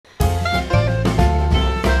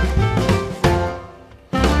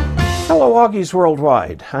Hello, Augies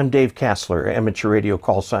Worldwide. I'm Dave Kassler, amateur radio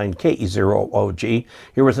call sign KE0OG,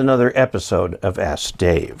 here with another episode of Ask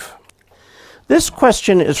Dave. This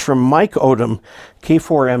question is from Mike Odom,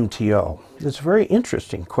 K4MTO. It's a very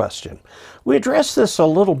interesting question. We addressed this a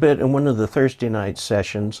little bit in one of the Thursday night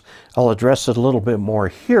sessions. I'll address it a little bit more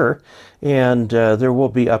here, and there will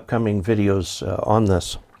be upcoming videos on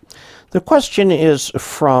this. The question is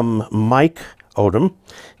from Mike Odom.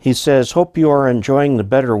 He says, hope you are enjoying the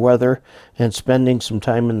better weather and spending some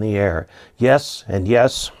time in the air. Yes, and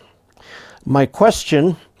yes. My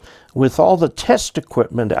question, with all the test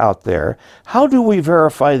equipment out there, how do we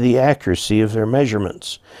verify the accuracy of their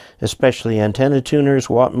measurements, especially antenna tuners,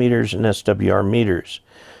 watt meters, and SWR meters,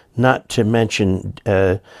 not to mention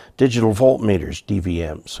digital voltmeters,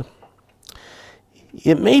 DVMs?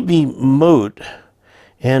 It may be moot,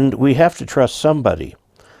 and we have to trust somebody.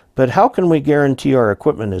 But how can we guarantee our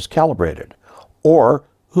equipment is calibrated? Or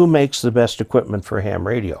who makes the best equipment for ham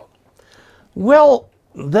radio? Well,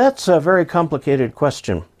 that's a very complicated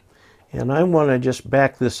question. And I want to just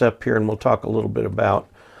back this up here and we'll talk a little bit about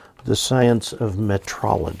the science of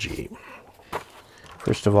metrology.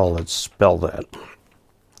 First of all, let's spell that.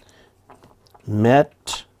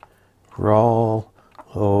 Metrology.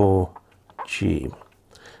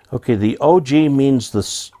 Okay, the OG means the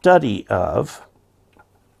study of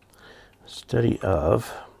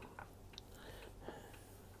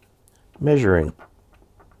measuring.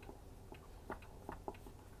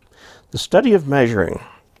 The study of measuring.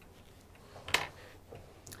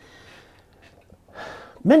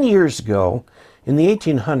 Many years ago, in the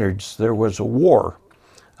 1800s, there was a war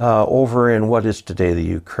over in what is today the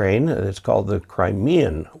Ukraine. It's called the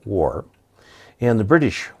Crimean War, and the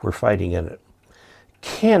British were fighting in it.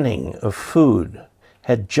 Canning of food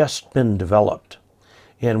had just been developed.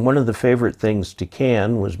 And one of the favorite things to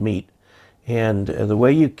can was meat. And the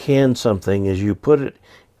way you can something is you put it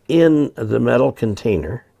in the metal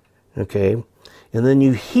container, okay, and then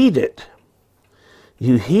you heat it.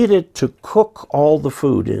 You heat it to cook all the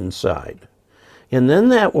food inside. And then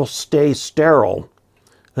that will stay sterile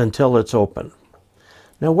until it's open.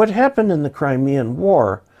 Now, what happened in the Crimean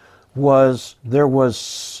War was there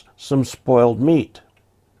was some spoiled meat.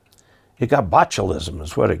 It got botulism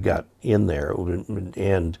is what it got in there.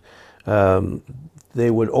 And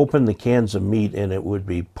they would open the cans of meat and it would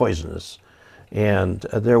be poisonous. And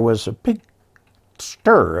there was a big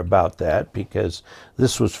stir about that because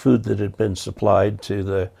this was food that had been supplied to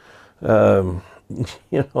the,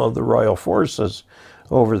 the royal forces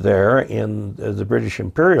over there in the British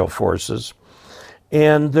Imperial forces.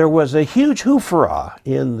 And there was a huge hoopla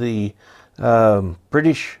in the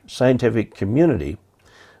British scientific community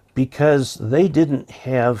because they didn't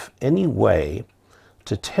have any way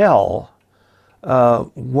to tell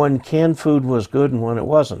when canned food was good and when it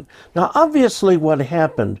wasn't. Now, obviously what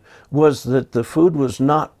happened was that the food was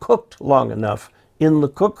not cooked long enough in the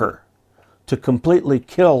cooker to completely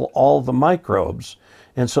kill all the microbes.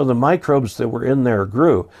 And so the microbes that were in there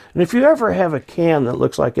grew. And if you ever have a can that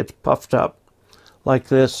looks like it's puffed up like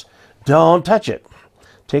this, don't touch it.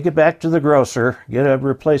 Take it back to the grocer, get a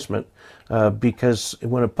replacement. Because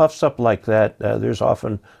when it puffs up like that, there's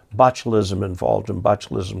often botulism involved, and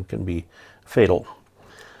botulism can be fatal.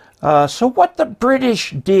 So what the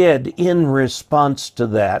British did in response to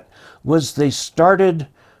that was they started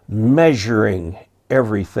measuring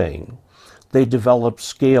everything. They developed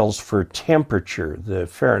scales for temperature, the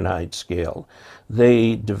Fahrenheit scale.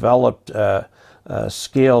 They developed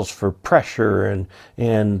scales for pressure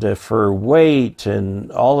and for weight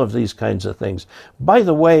and all of these kinds of things. By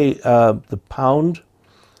the way, the pound,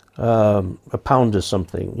 a pound is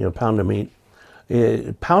something, a pound of meat.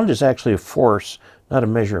 Pound is actually a force, not a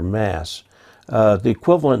measure of mass. The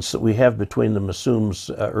equivalence that we have between them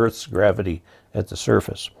assumes Earth's gravity at the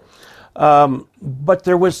surface. But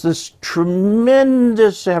there was this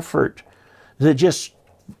tremendous effort that just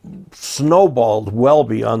snowballed well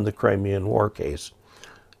beyond the Crimean War case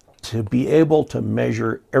to be able to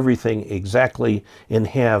measure everything exactly and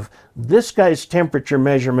have this guy's temperature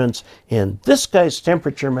measurements and this guy's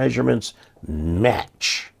temperature measurements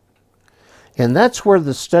match. And that's where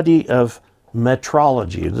the study of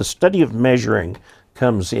metrology, the study of measuring,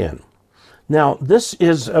 comes in. Now, this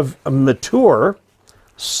is a mature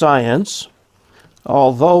science,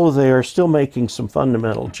 although they are still making some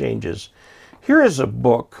fundamental changes. Here is a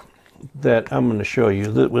book that I'm going to show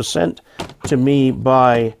you that was sent to me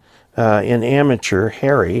by an amateur,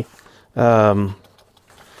 Harry. And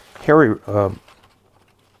his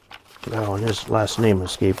last name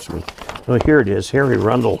escapes me. Oh, here it is, Harry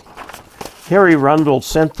Rundle. Harry Rundle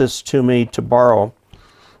sent this to me to borrow.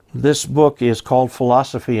 This book is called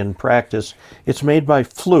Philosophy and Practice. It's made by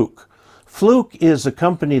Fluke. Fluke is a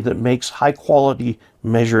company that makes high-quality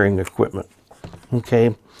measuring equipment,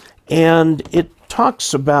 okay? And it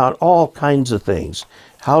talks about all kinds of things.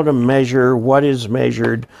 How to measure, what is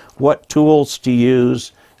measured, what tools to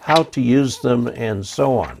use, how to use them, and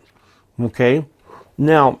so on, okay?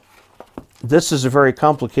 Now, this is a very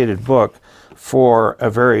complicated book for a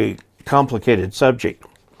very complicated subject.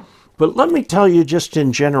 But let me tell you just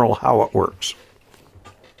in general how it works.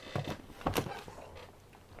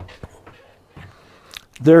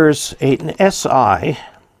 There's an SI,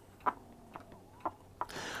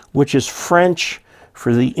 which is French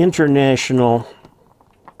for the International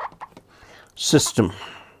System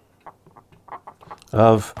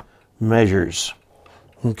of Measures.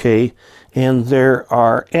 Okay, and there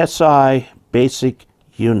are SI basic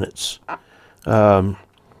units. The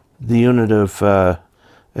unit of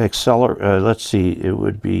let's see, it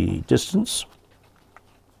would be distance,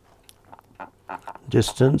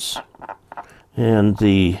 and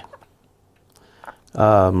the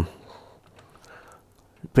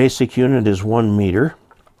basic unit is 1 meter.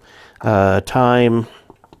 Time,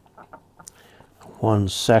 1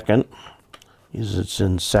 second, because it's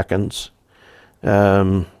in seconds.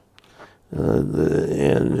 And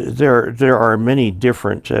there are many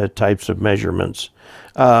different types of measurements.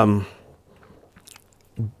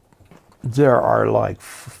 There are like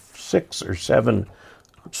 6 or 7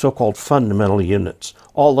 so-called fundamental units.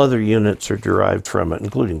 All other units are derived from it,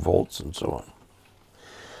 including volts and so on.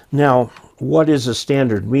 Now, what is a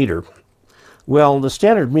standard meter? Well, the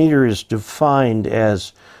standard meter is defined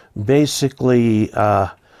as basically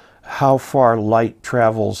how far light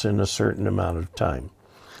travels in a certain amount of time.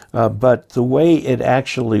 But the way it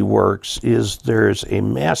actually works is there's a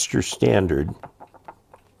master standard.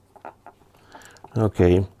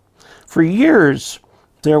 Okay. For years,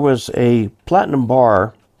 there was a platinum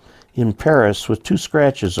bar in Paris with 2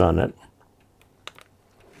 scratches on it.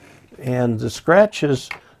 And the scratches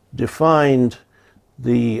defined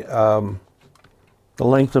the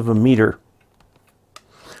length of a meter.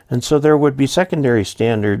 And so there would be secondary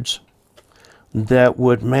standards that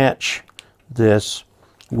would match this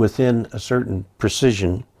within a certain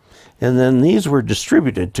precision. And then these were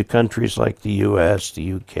distributed to countries like the US,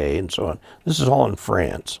 the UK, and so on. This is all in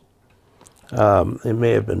France. It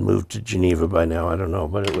may have been moved to Geneva by now, I don't know,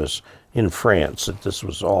 but it was in France that this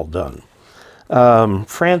was all done.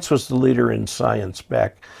 France was the leader in science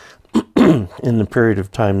back in the period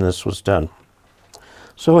of time this was done.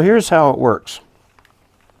 So here's how it works.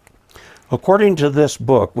 According to this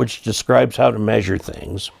book, which describes how to measure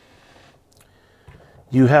things,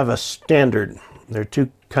 you have a standard. There are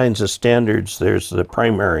 2 kinds of standards. There's the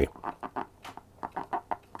primary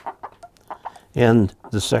and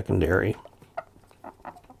the secondary.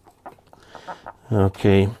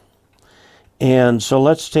 Okay, and so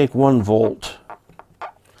let's take 1 volt.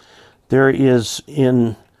 There is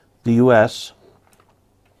in the US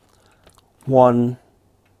one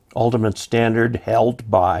ultimate standard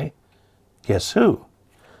held by, guess who?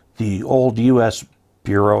 The old US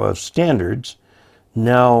Bureau of Standards,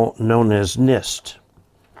 now known as NIST,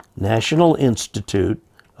 National Institute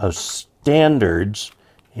of Standards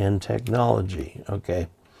and Technology, okay?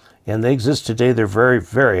 And they exist today. They're very,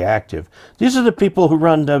 very active. These are the people who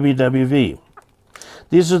run WWV.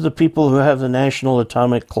 These are the people who have the National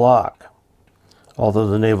Atomic Clock, although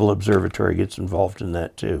the Naval Observatory gets involved in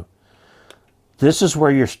that too. This is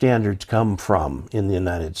where your standards come from in the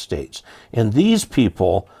United States. And these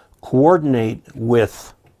people coordinate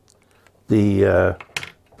with the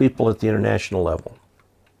people at the international level.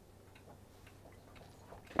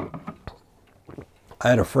 I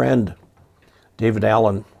had a friend, David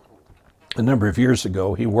Allen, a number of years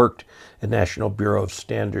ago. He worked at National Bureau of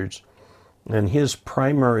Standards, and his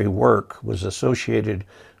primary work was associated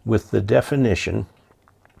with the definition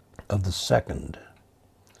of the second.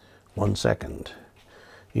 1 second.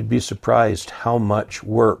 You'd be surprised how much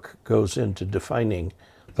work goes into defining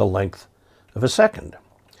the length of a second.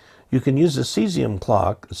 You can use a cesium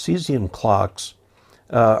clock. Cesium clocks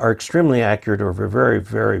are extremely accurate over very,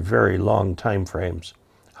 very, very long time frames.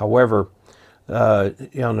 However,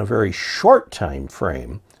 on a very short time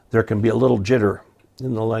frame, there can be a little jitter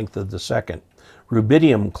in the length of the second.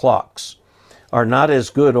 Rubidium clocks are not as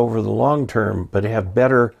good over the long term, but have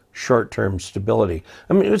better short-term stability.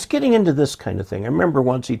 I mean, it was getting into this kind of thing. I remember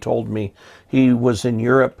once he told me he was in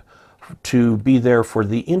Europe to be there for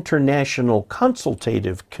the International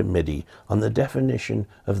Consultative Committee on the definition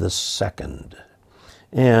of the second.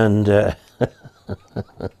 And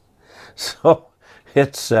so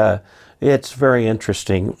it's very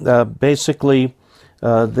interesting. Basically,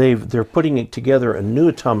 they're putting together a new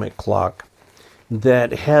atomic clock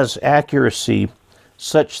that has accuracy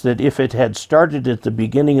such that if it had started at the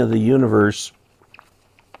beginning of the universe,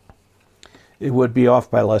 it would be off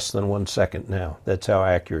by less than 1 second now. That's how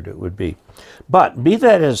accurate it would be. But be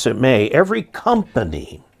that as it may, every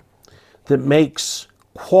company that makes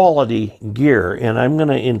quality gear, and I'm going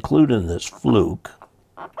to include in this Fluke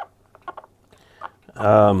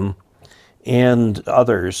and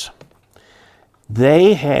others,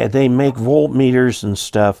 they make voltmeters and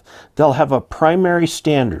stuff. They'll have a primary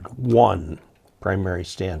standard, one primary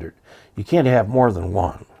standard. You can't have more than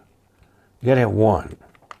one. You got to have one.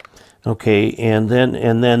 Okay, and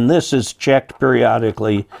then this is checked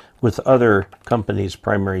periodically with other companies'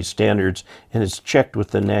 primary standards, and it's checked with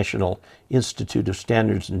the National Institute of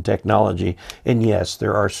Standards and Technology. And yes,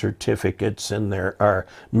 there are certificates, and there are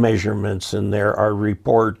measurements, and there are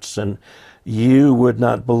reports, and you would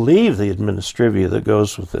not believe the administrivia that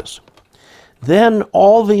goes with this. Then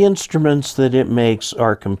all the instruments that it makes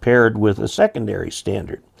are compared with a secondary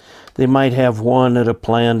standard. They might have one at a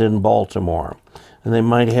plant in Baltimore, and they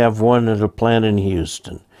might have one at a plant in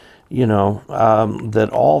Houston, you know,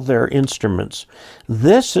 that all their instruments,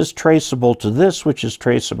 this is traceable to this, which is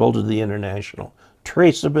traceable to the international.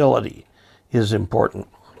 Traceability is important,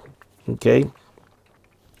 okay?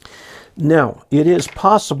 Now, it is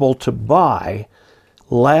possible to buy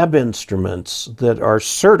lab instruments that are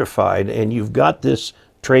certified, and you've got this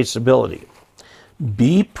traceability.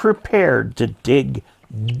 Be prepared to dig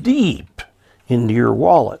deep into your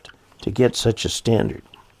wallet to get such a standard.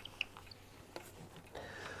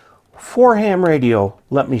 For ham radio,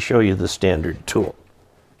 let me show you the standard tool.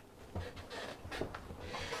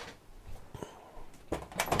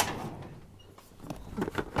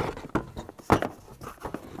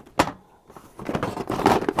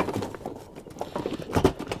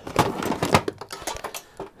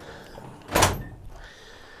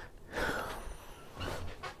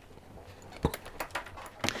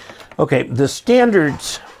 Okay, the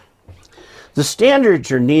standards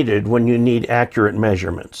are needed when you need accurate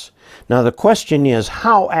measurements. Now the question is,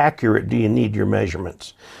 how accurate do you need your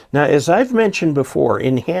measurements? Now, as I've mentioned before,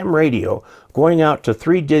 in ham radio, going out to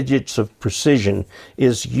 3 digits of precision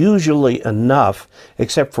is usually enough,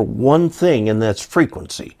 except for one thing, and that's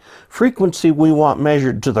frequency. Frequency we want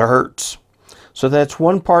measured to the hertz. So that's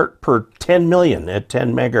 1 part per 10 million at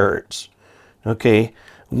 10 megahertz. Okay,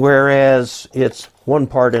 whereas it's 1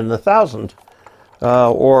 part in 1,000,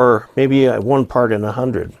 or maybe 1 part in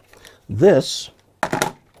 100. This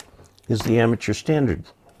is the amateur standard.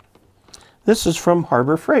 This is from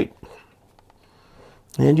Harbor Freight.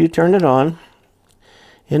 And you turn it on,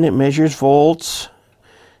 and it measures volts,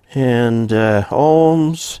 and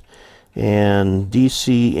ohms, and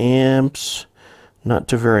DC amps, not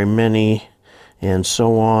too very many, and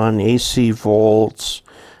so on, AC volts,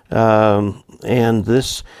 and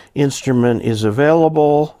this instrument is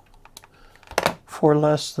available for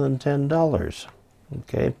less than $10.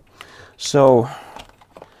 Okay, so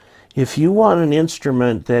if you want an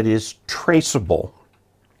instrument that is traceable,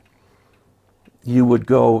 you would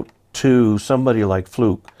go to somebody like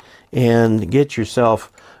Fluke and get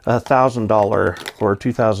yourself a $1,000 or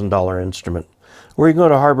 $2,000 instrument. Or you go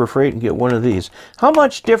to Harbor Freight and get one of these. How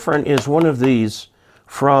much different is one of these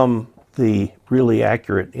from the really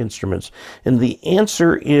accurate instruments? And the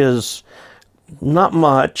answer is not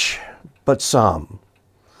much, but some.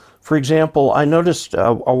 For example, I noticed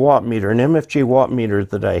a watt meter, an MFG watt meter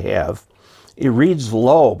that I have. It reads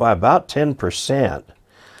low by about 10%.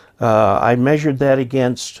 I measured that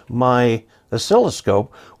against my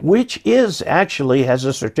oscilloscope, which actually has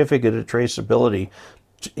a certificate of traceability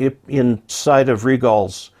inside of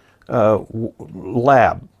Regal's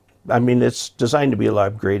lab. I mean, it's designed to be a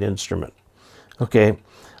lab-grade instrument. Okay,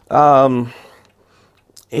 and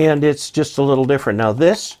it's just a little different. Now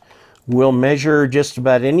this will measure just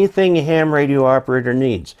about anything a ham radio operator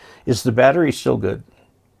needs. Is the battery still good?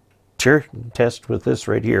 Sure, test with this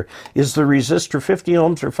right here. Is the resistor 50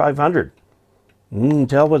 ohms or 500?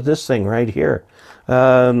 Tell with this thing right here.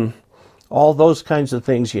 All those kinds of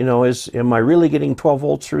things, you know, am I really getting 12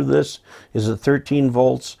 volts through this? Is it 13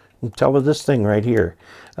 volts? Tell with this thing right here.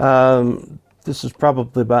 This is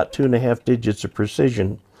probably about 2.5 digits of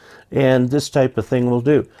precision, and this type of thing will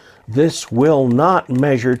do. This will not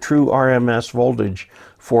measure true RMS voltage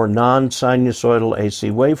for non-sinusoidal AC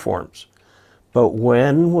waveforms. But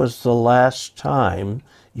when was the last time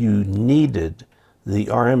you needed the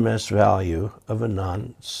RMS value of a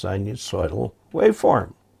non-sinusoidal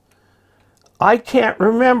waveform? I can't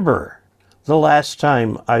remember the last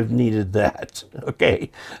time I've needed that.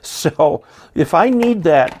 Okay, so if I need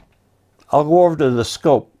that, I'll go over to the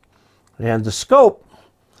scope. And the scope,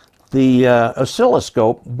 the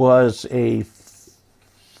oscilloscope, was a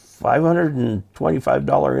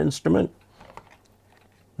 $525 instrument.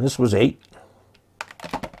 This was $8.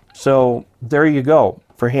 So there you go.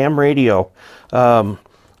 For ham radio,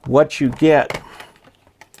 what you get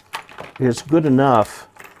is good enough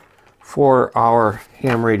for our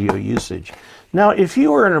ham radio usage. Now, if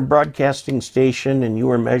you were in a broadcasting station and you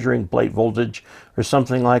were measuring plate voltage or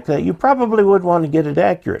something like that, you probably would want to get it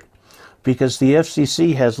accurate, because the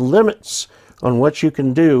FCC has limits on what you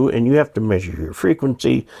can do, and you have to measure your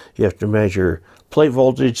frequency, you have to measure plate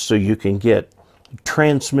voltage so you can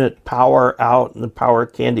transmit power out, and the power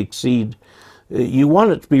can't exceed. You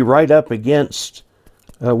want it to be right up against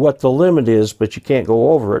what the limit is, but you can't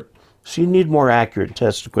go over it, so you need more accurate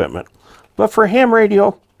test equipment. But for ham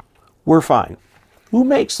radio, we're fine. Who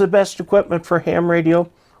makes the best equipment for ham radio?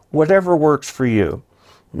 Whatever works for you.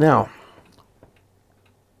 Now,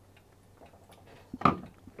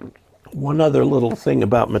 one other little thing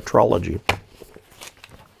about metrology.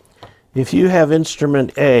 If you have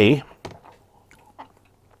instrument A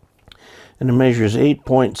and it measures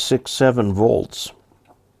 8.67 volts,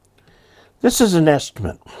 this is an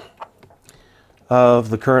estimate of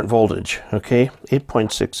the current voltage, okay?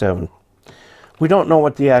 8.67. We don't know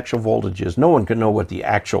what the actual voltage is. No one can know what the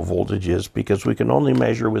actual voltage is because we can only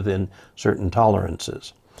measure within certain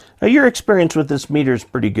tolerances. Now, your experience with this meter is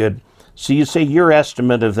pretty good. So you say your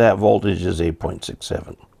estimate of that voltage is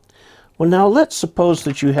 8.67. Well, now let's suppose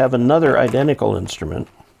that you have another identical instrument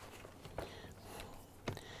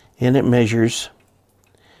and it measures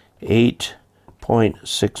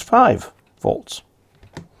 8.65 volts.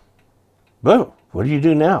 Whoa, what do you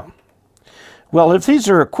do now? Well, if these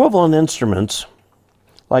are equivalent instruments,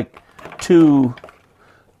 like two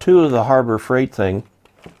of the Harbor Freight thing,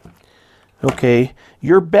 okay,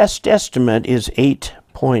 your best estimate is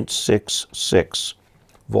 8.66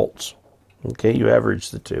 volts. Okay, you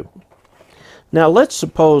average the two. Now let's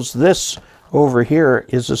suppose this over here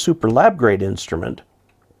is a super lab grade instrument,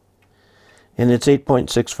 and it's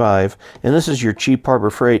 8.65, and this is your cheap Harbor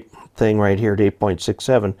Freight thing right here at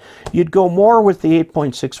 8.67. You'd go more with the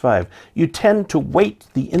 8.65. You tend to weight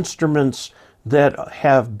the instruments that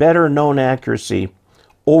have better known accuracy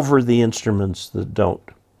over the instruments that don't.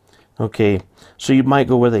 Okay, so you might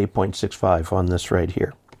go with 8.65 on this right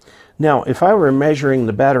here. Now, if I were measuring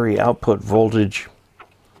the battery output voltage,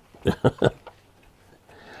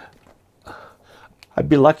 I'd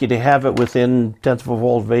be lucky to have it within 1/10 of a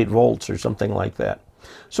volt of 8 volts or something like that.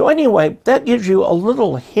 So anyway, that gives you a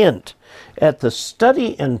little hint at the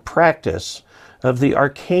study and practice of the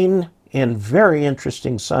arcane and very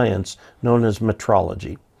interesting science known as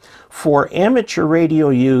metrology. For amateur radio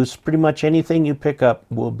use, pretty much anything you pick up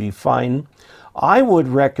will be fine. I would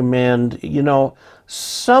recommend, you know,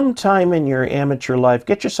 sometime in your amateur life,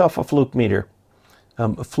 get yourself a fluke meter,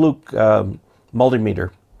 a fluke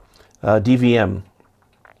multimeter, DVM,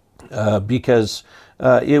 because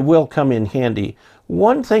it will come in handy.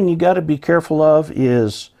 One thing you got to be careful of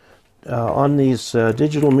is on these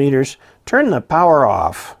digital meters, turn the power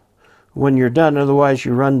off when you're done, otherwise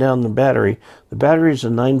you run down the battery. The battery is a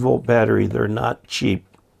 9-volt battery. They're not cheap,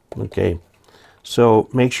 okay? So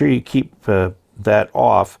make sure you keep that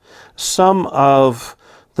off. Some of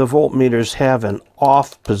the voltmeters have an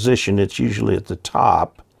off position. It's usually at the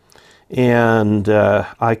top, and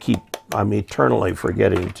I'm eternally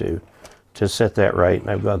forgetting to set that right, and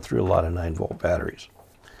I've gone through a lot of 9-volt batteries.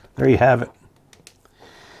 There you have it.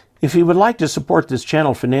 If you would like to support this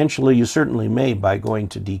channel financially, you certainly may by going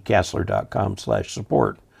to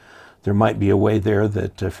dcasler.com/support. There might be a way there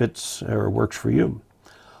that fits or works for you.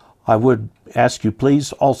 I would ask you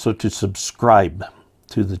please also to subscribe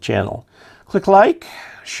to the channel. Click like,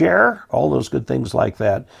 share, all those good things like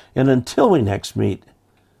that. And until we next meet,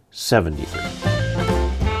 73.